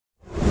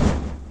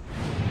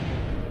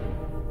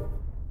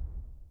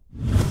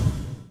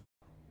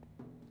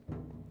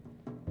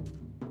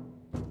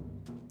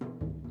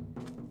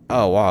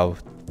Oh wow.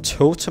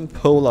 Totem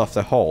pole of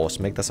the horse.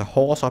 Make there's a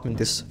horse up in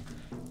this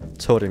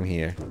totem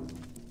here.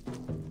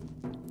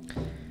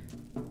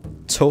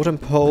 Totem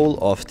pole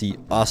of the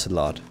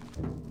ocelot.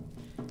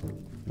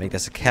 Make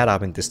there's a cat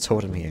up in this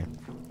totem here.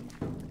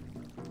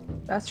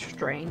 That's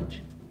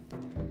strange.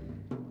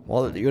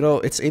 Well, you know,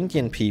 it's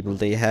Indian people.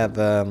 They have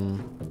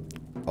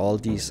all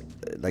these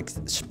like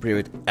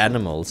spirit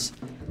animals.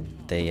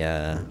 They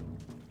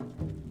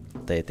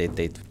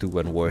do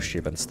and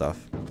worship and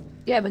stuff.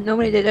 Yeah, but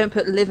normally they don't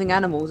put living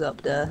animals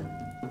up there.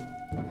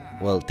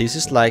 Well, this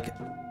is like,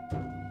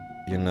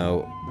 you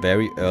know,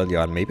 very early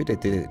on. Maybe they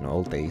did it in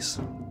old days.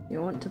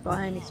 You want to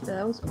buy any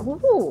spells?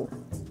 Oh!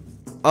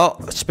 Oh,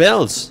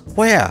 spells!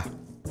 Where?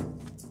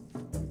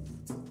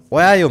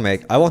 Where are you,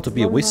 Meg? I want to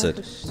be a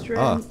wizard.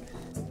 Oh.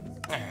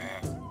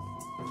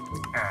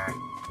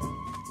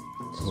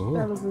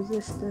 Spell of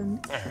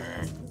resistance.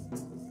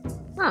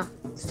 Ah,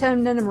 it's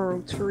 10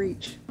 emeralds for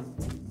each.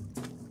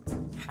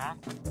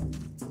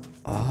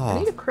 I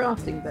need a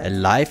crafting bench. A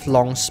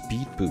lifelong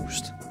speed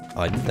boost.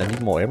 Oh, I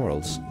need more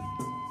emeralds.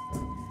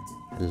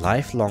 A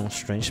lifelong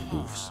strength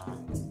boost.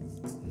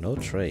 No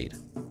trade.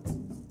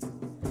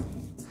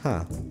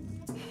 Huh.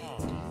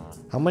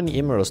 How many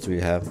emeralds do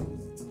you have?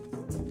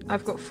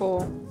 I've got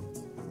 4.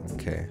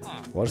 Okay.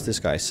 What does this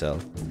guy sell?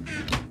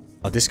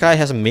 Oh, this guy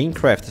has a main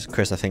quest,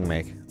 I think,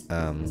 Meg.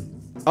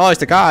 Oh, it's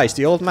the guy. It's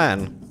the old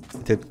man. I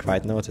didn't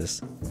quite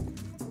notice.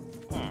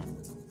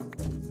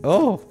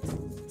 Oh.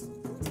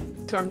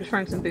 So I'm just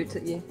throwing some boots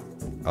at you.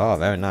 Oh,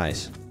 very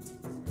nice.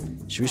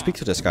 Should we speak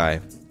to this guy?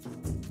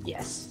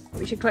 Yes.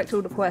 We should collect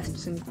all the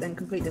quests and then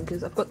complete them,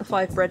 because I've got the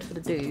 5 bread for the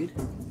dude.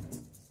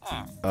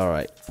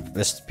 Alright,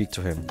 let's speak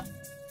to him.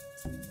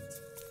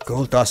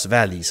 Gold Dust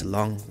Valley is a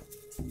long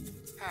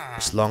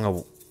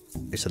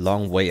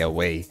way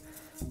away.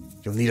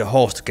 You'll need a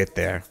horse to get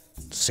there,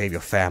 to save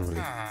your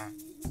family.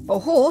 A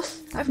horse?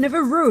 I've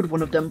never rode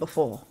one of them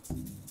before.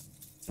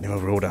 Never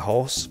rode a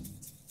horse?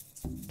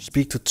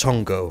 Speak to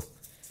Tongo.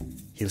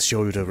 He'll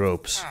show you the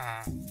ropes.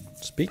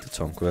 Speak to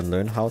Tongo and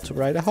learn how to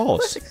ride a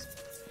horse.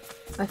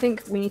 I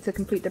think we need to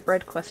complete the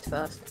bread quest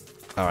first.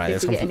 Alright,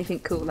 if we get anything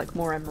cool, like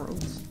more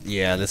emeralds.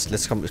 Yeah, let's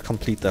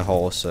complete the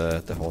horse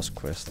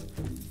quest.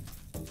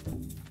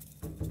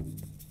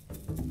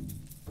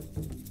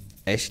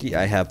 Actually,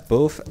 I have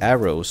both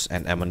arrows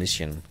and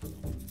ammunition.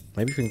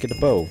 Maybe you can get a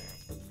bow.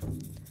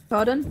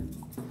 Pardon?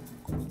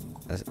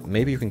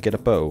 Maybe you can get a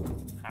bow.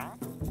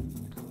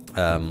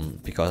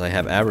 Because I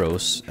have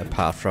arrows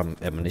apart from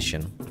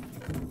ammunition.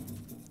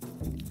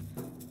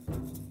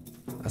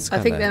 I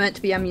think they're meant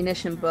to be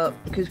ammunition, but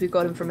because we've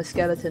got them from a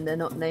skeleton, they're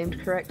not named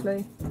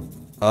correctly.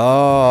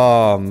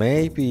 Oh,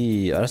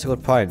 maybe. Oh, that's a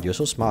good point. You're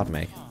so smart,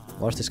 Meg.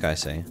 What does this guy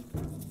say?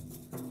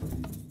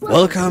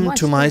 Welcome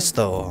to my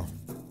store.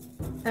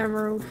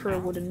 Emerald for a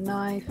wooden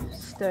knife,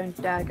 stone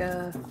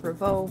dagger,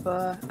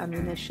 revolver,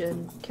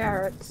 ammunition,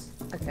 carrots.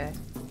 Okay.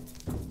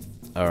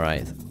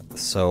 Alright.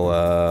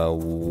 So,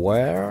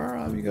 where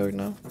are we going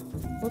now?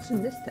 What's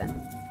in this tent?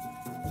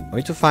 We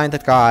need to find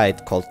that guy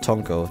called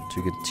Tonko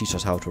to teach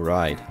us how to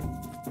ride.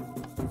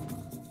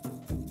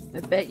 I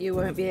bet you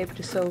won't be able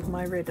to solve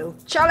my riddle.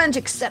 Challenge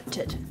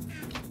accepted!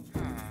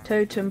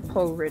 Totem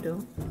pole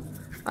riddle.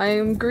 I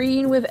am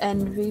green with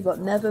envy, but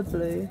never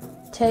blue.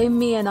 Tame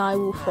me and I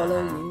will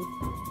follow you.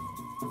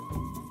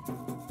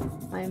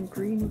 I am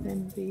green with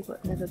envy,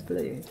 but never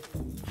blue.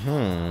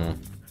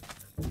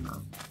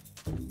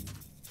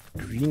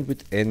 Green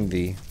with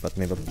envy, but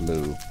never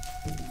blue.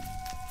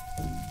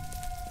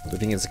 Do you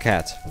think it's a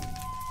cat?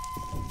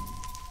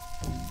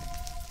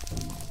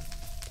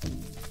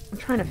 I'm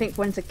trying to think,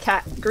 when's a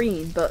cat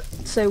green, but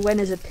so when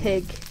is a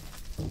pig?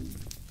 Well,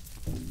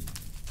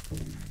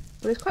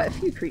 there's quite a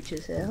few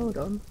creatures here, hold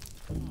on.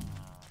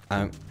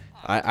 I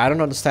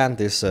don't understand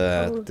this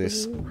I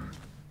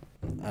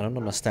don't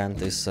understand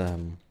this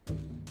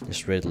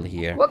this riddle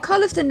here. What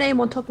colour's the name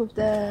on top of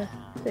their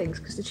things?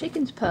 Because the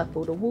chicken's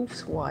purple, the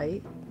wolf's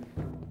white,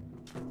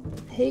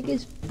 the pig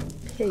is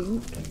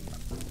pink,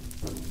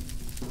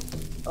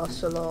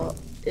 ocelot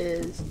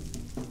is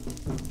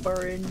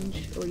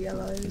orange or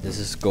yellow. This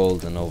is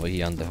golden over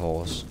here on the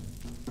horse.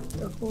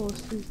 The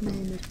horse's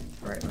name is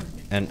bright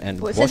orange. And well,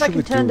 it what says I should can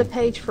we turn do? the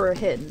page for a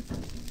hint.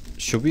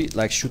 Should we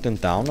like shoot them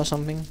down or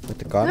something with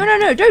the gun?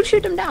 No, don't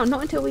shoot them down,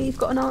 not until we've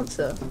got an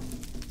answer.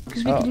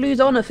 Because we could lose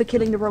honour for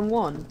killing the wrong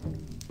one.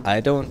 I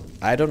don't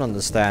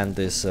understand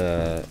this.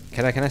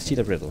 Can I see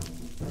the riddle?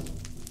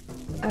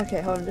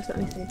 Okay, hold on, just let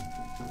me see.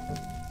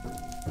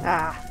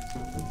 Ah.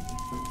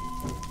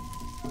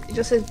 It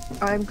just says,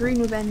 I am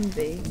green with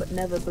envy, but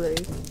never blue.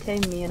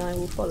 Tame me and I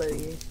will follow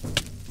you.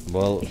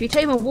 Well, if you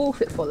tame a wolf,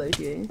 it follows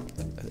you.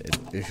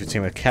 If you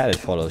tame a cat, it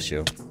follows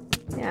you.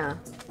 Yeah.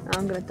 Now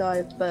I'm gonna die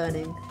of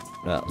burning.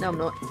 Well, no, I'm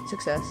not.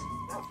 Success.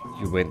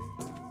 You win.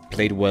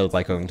 Played well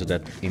by going to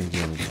that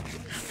Indian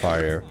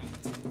fire.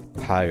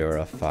 Pyre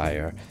of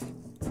fire.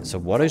 So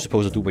what are you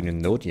supposed to do when you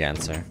know the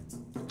answer?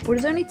 Well,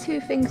 there's only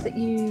 2 things that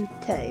you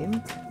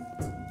tame.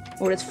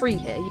 Well, there's 3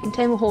 here. You can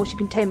tame a horse, you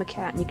can tame a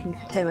cat, and you can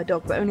tame a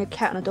dog, but only a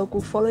cat and a dog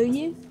will follow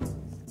you.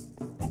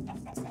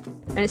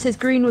 And it says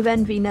green with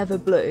envy, never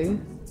blue.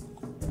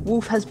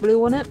 Wolf has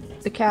blue on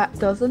it. The cat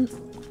doesn't.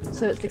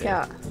 So it's the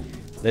cat.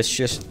 Let's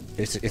just...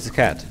 It's a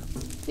cat.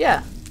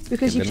 Yeah.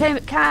 Because you tame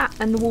a cat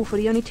and the wolf are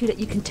the only two that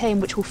you can tame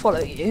which will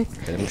follow you.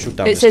 Okay, let me shoot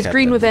down It this says cat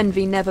green then. with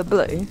envy, never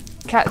blue.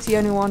 Cat's the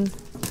only one.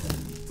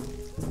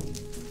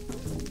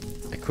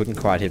 I couldn't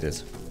quite hit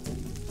it.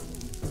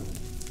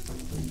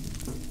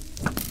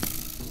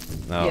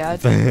 No. Yeah.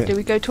 Do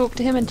we go talk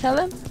to him and tell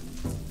him?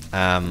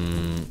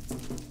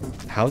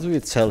 How do we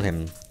tell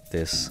him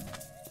this?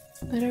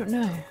 I don't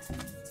know.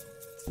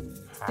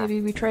 Maybe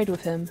we trade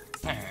with him.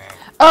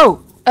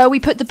 Oh! We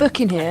put the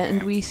book in here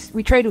and we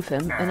trade with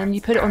him, and then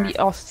you put it on the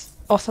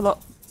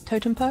ocelot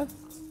totem pole.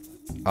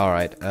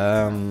 Alright,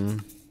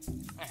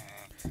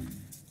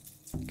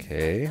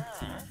 okay.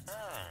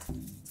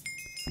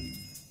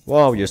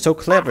 Whoa, you're so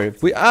clever.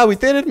 We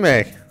did it,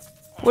 Meg!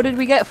 What did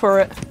we get for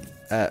it?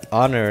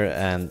 Honor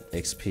and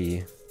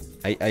XP.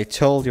 I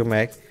told you,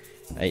 Meg.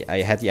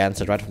 I had the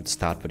answer right from the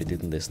start, but you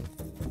didn't listen.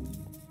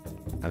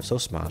 I'm so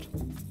smart.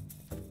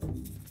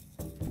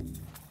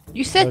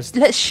 You said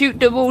let's shoot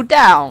them all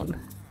down.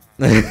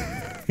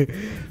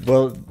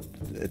 Well,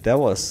 that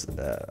was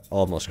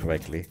almost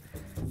correctly.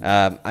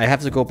 I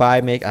have to go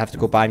buy Meg. I have to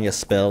go buy me a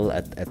spell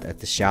at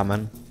the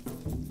shaman.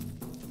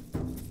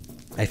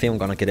 I think I'm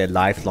gonna get a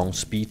lifelong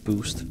speed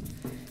boost.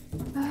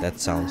 That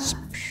sounds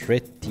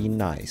pretty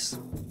nice.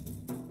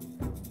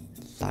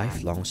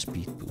 Lifelong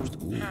speed boost.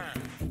 Ooh.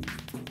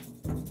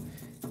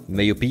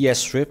 May you be as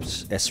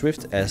swift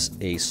as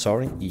a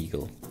soaring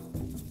eagle.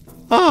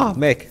 Ah,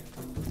 Meg.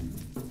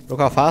 Look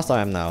how fast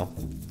I am now.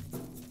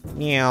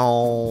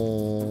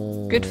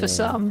 Meow. Good for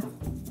some.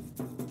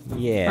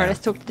 Yeah. Alright, let's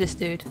talk to this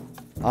dude.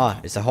 Ah,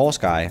 it's a horse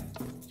guy.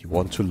 You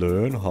want to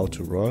learn how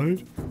to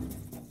ride?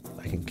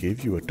 I can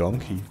give you a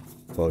donkey.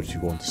 But if you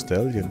want a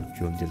stallion,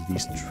 you'll need at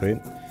least train.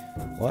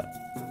 What?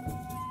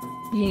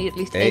 You need at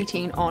least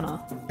 18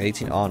 honor.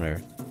 18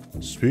 honor.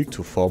 Speak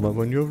to farmer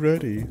when you're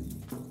ready.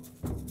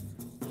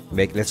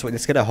 Meg,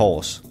 let's get a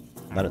horse,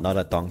 not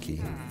a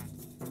donkey.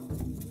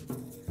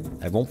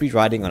 I won't be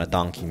riding on a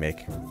donkey,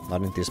 Meg.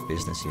 Not in this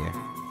business here.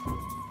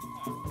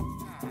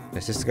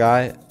 Is this the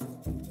guy?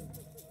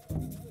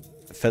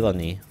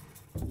 Felony.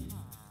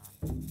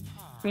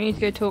 We need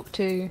to go talk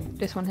to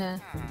this one here.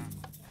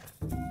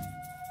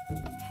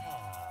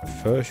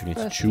 First, you need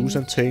to choose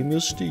and tame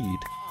your steed.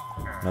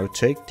 Now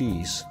take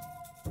these.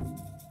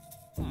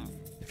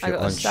 If you're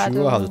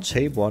unsure how to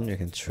tame one, you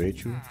can trade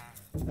you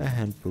a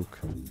handbook.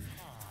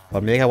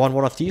 But Meg, I want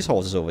one of these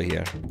horses over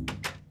here.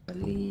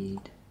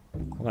 Lead.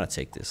 I'm gonna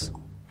take this.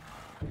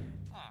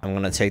 I'm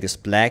gonna take this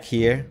black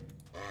here.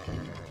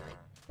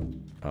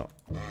 Oh.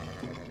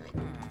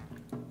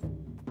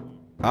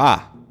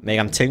 Ah! Meg,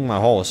 I'm taking my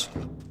horse.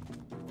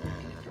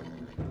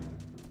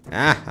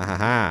 Ah, ha ha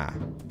ha.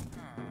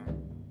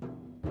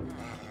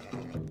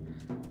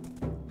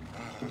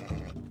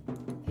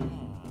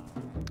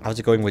 How's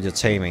it going with your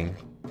taming?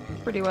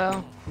 Pretty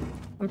well.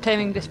 I'm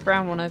taming this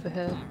brown one over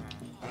here.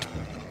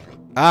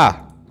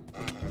 Ah!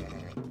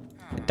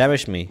 It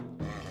damaged me.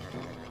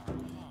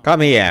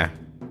 Come here!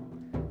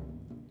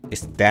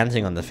 It's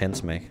dancing on the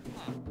fence, Meg.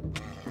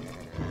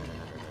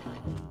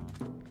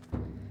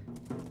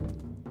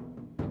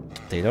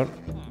 They don't...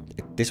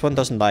 This one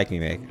doesn't like me,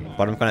 Meg.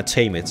 But I'm gonna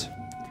tame it.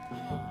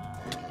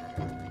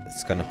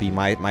 It's gonna be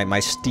my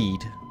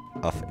steed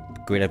of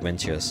great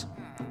adventures.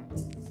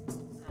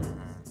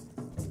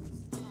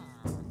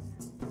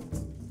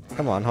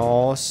 Come on,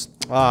 horse.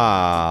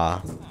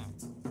 Ah.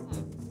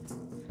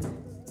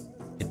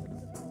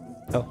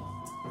 Oh.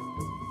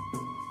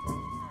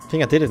 I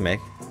think I did it, Meg.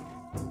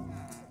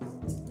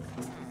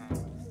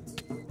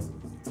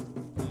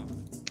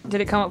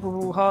 Did it come up with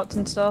all hearts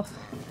and stuff?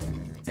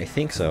 I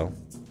think so.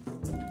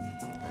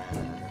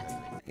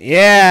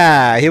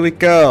 Yeah, here we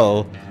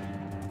go.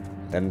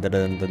 Dun dun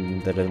dun dun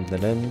dun dun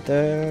dun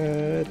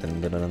dun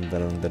dun dun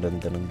dun dun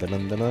dun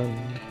dun dun dun.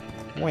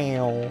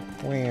 Wow,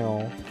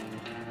 wow,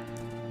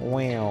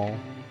 wow,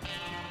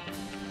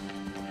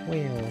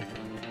 wow.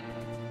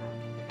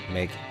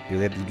 Meg, you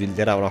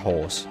let out a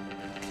horse.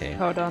 Okay.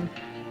 Hold on.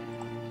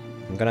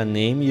 I'm gonna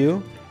name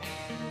you.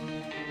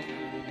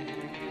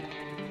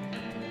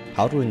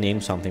 How do we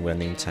name something with a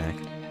name tag?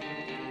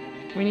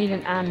 We need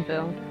an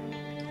anvil.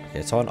 Okay,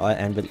 it's on an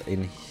anvil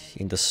in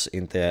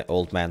the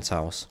old man's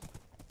house.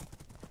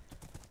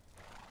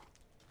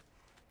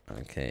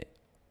 Okay,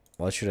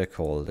 what should I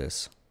call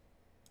this?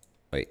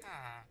 Wait,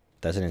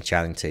 that's an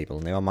enchanting table.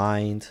 Never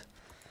mind.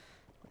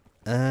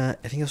 I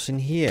think it was in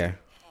here.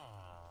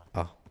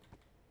 Oh.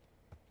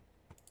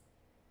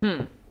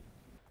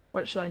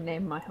 What should I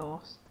name my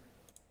horse?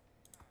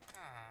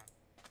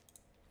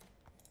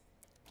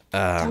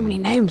 So many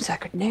names I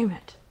could name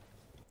it.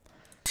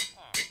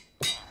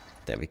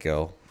 There we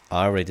go.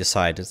 I already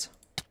decided.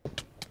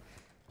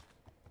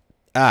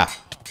 Ah.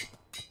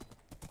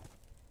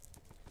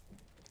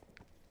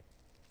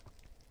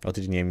 What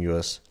did you name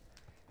yours?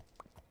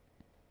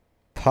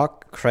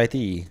 Puck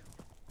Craddy.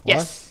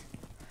 Yes.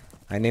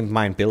 I named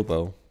mine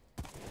Bilbo.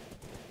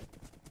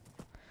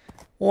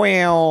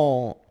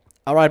 Well,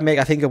 Alright, Meg,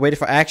 I think you're ready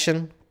for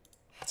action.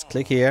 Let's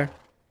click here.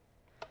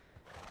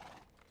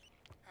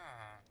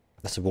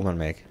 That's a woman,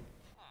 Meg.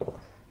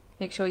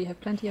 Make sure you have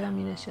plenty of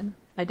ammunition.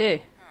 I do.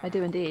 I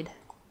do indeed.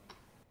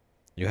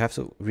 You have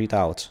to read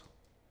out.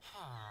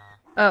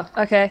 Oh,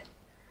 okay.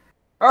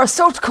 Our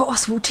assault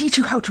course will teach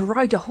you how to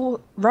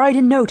ride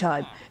in no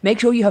time. Make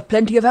sure you have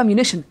plenty of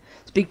ammunition.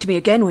 Speak to me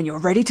again when you're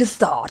ready to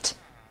start.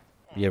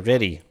 You're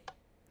ready.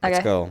 Let's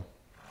Okay. go.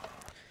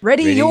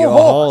 Ready your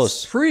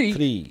horse.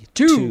 Three,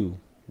 two,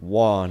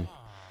 one.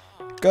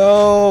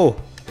 Go!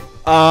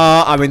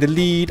 I'm in the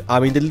lead.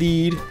 I'm in the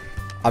lead.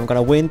 I'm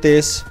gonna win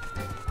this.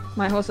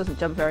 My horse doesn't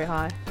jump very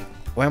high.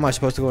 Where am I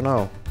supposed to go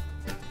now?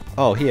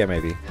 Oh, here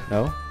maybe.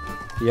 No?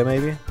 Here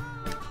maybe?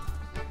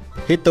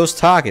 Hit those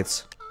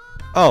targets.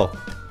 Oh.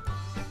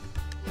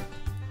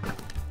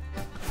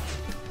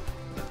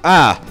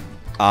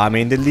 I'm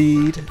in the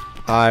lead.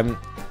 I'm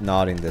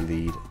not in the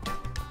lead.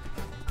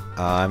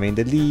 I'm in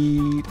the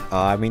lead.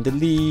 I'm in the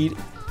lead.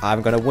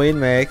 I'm gonna win,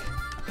 Meg.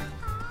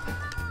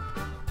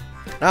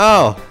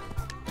 Oh.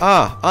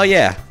 Oh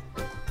yeah.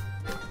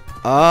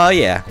 Oh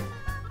yeah.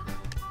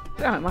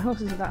 Damn it, my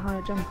horse isn't that high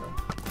a jumper.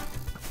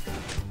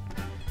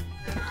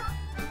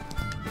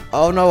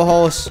 Oh no,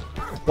 horse.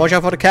 Watch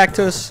out for the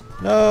cactus.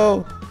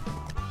 No.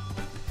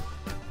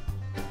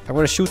 I'm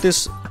gonna shoot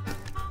this.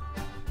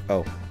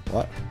 Oh,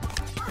 what?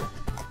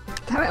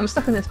 Damn it, I'm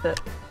stuck in this bit.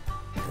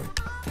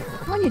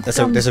 Come on, you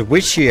There's a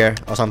witch here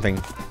or something.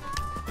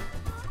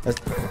 It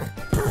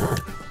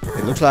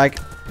looks like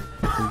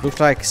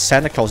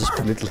Santa Claus's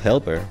little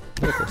helper.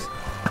 Look at this.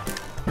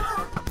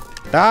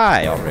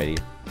 Die already.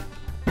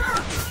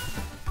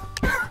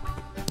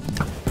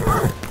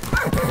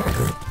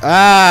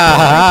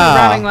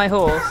 ramming my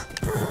horse.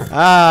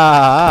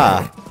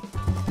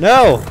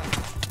 No!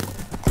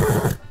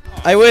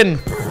 I win!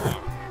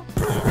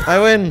 I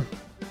win!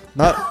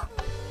 Not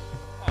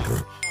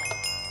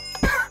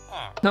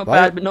Not Why?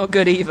 bad, but not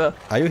good either.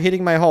 Are you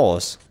hitting my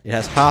horse? It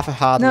has half a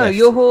heart No, left.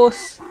 your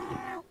horse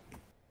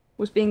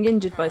was being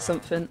injured by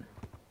something.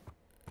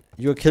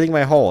 You're killing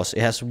my horse. It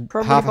has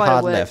Probably half a by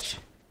heart witch. left.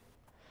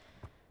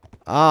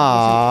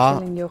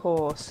 Killing your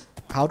horse.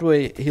 How do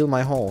I heal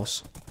my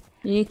horse?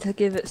 You need to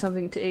give it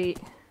something to eat.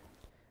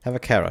 Have a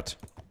carrot,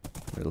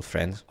 little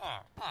friend.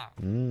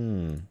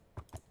 Mmm.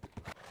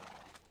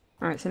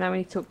 Alright, so now we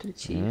need to talk to the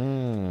chief.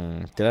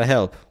 Did I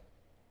help?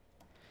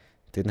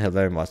 Didn't help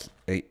very much.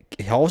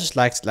 Horses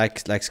likes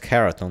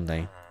carrot, don't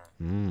they?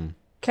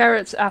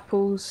 Carrots,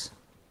 apples,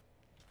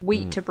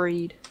 wheat to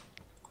breed.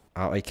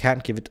 Oh, I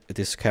can't give it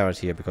this carrot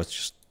here because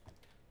just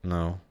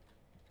no.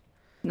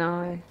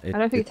 No, I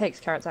don't think it takes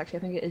carrots actually.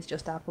 I think it is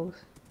just apples.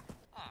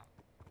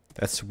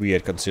 That's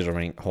weird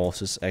considering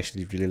horses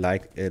actually really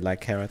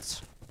like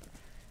carrots.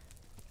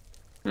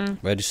 Well,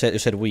 you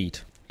said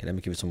wheat. Okay, let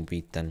me give it some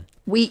wheat then.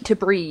 Wheat to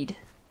breed.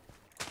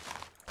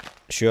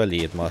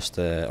 Surely it must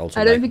also.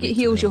 I don't like think it wheat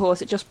heals to your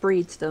horse. It just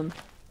breeds them.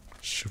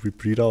 Should we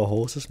breed our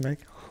horses, Meg?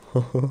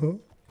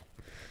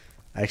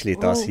 Actually,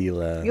 it does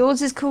heal.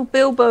 Yours is called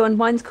Bilbo and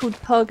mine's called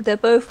Pug. They're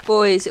both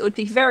boys. It would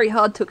be very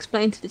hard to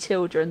explain to the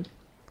children.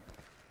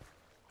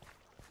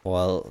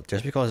 Well,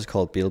 just because it's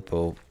called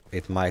Bilbo,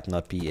 it might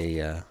not be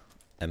a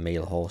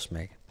male horse,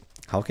 Meg.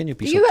 How can you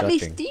be so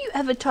judging? Do you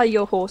ever tie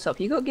your horse up?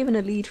 You got given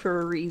a lead for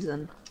a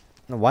reason.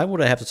 No, why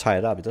would I have to tie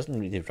it up? It doesn't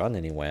really run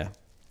anywhere.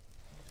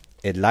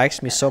 It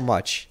likes me so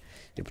much.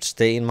 It would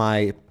stay in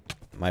my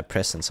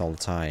presence all the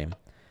time.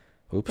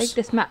 Oops. Take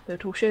this map.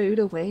 It will show you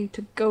the way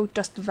to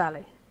Goldust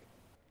Valley.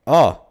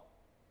 Oh.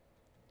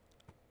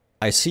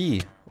 I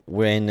see.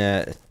 We're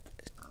in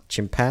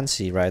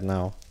Chimpanzee right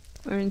now.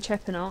 We're in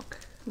Chepanok.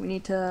 We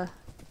need to...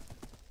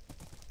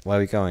 Where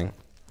are we going?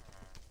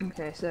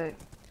 Okay, so...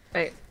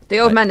 Wait. The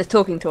old man is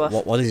talking to us.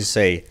 What does he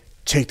say?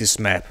 Take this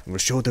map. We'll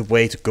show the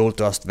way to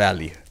Goldust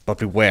Valley. But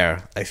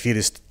beware. I fear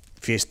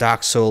this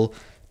dark soul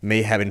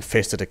may have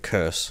infested a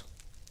curse.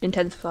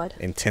 Intensified.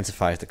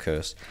 Intensifies the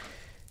curse.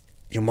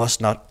 You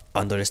must not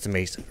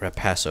underestimate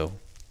Rapazo.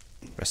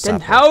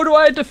 Then how do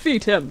I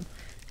defeat him?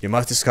 You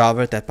must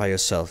discover that by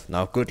yourself.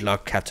 Now, good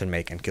luck, Captain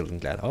Meg and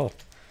Gyldenglad. Oh.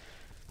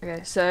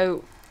 Okay,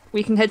 so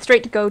we can head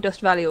straight to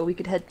Goldust Valley, or we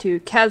could head to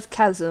Kaz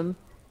Chasm,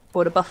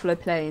 or the Buffalo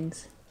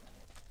Plains.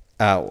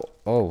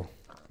 Oh.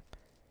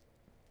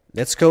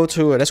 Let's go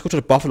to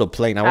the buffalo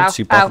plain. I want to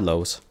see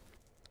buffaloes.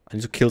 I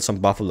need to kill some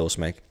buffaloes,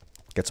 Meg.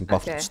 Get some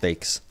buffalo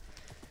steaks.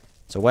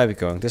 So where are we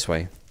going? This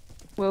way.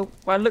 Well,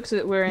 by the looks of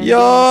it, we're in... Yeah.